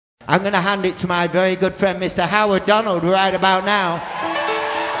I'm going to hand it to my very good friend, Mr. Howard Donald, right about now.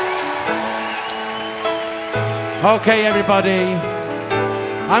 Okay, everybody.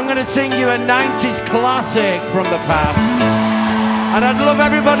 I'm going to sing you a 90s classic from the past. And I'd love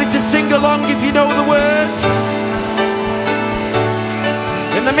everybody to sing along if you know the words.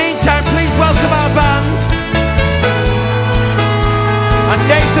 In the meantime, please welcome our band. And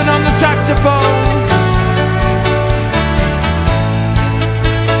Nathan on the saxophone.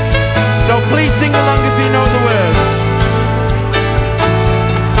 So please sing along if you know the words.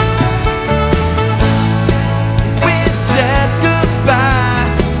 We've said goodbye,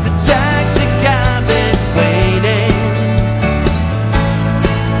 the taxi cab is waiting.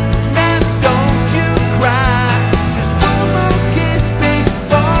 Now don't you cry, just one more kiss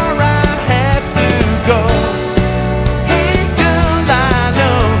before I have to go. Hey girl, I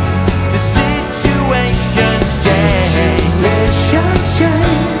know the situation's changed.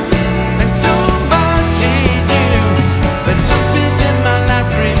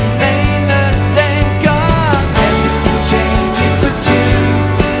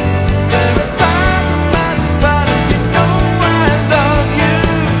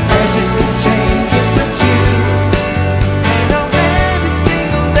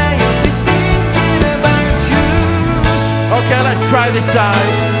 Okay, let's try this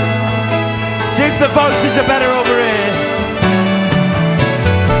side. See if the voices are better over here.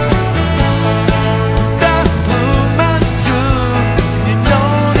 The rumor's true, you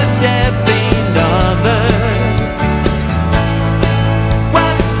know that there've been others.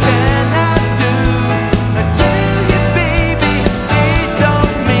 What can I do? I tell you, baby, it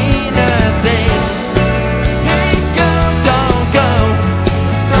don't mean a thing. Hey girl, don't go.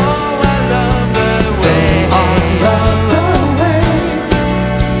 No, I love the way.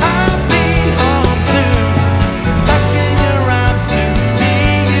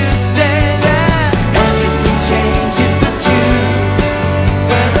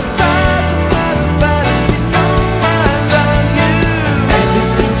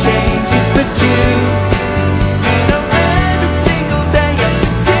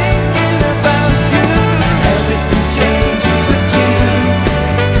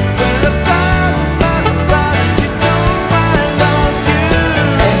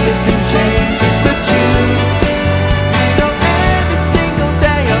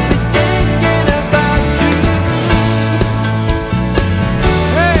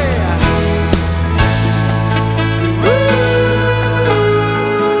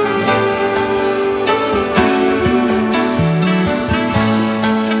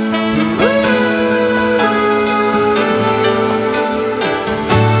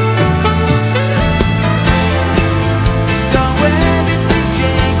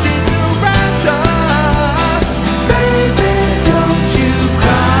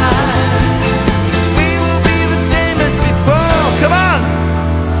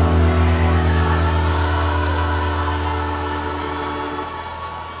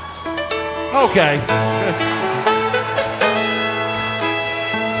 Okay.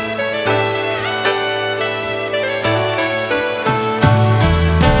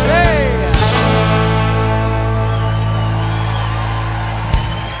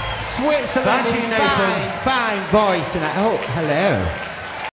 Switzerland, Thank you, Nathan. Fine voice tonight. Oh, hello.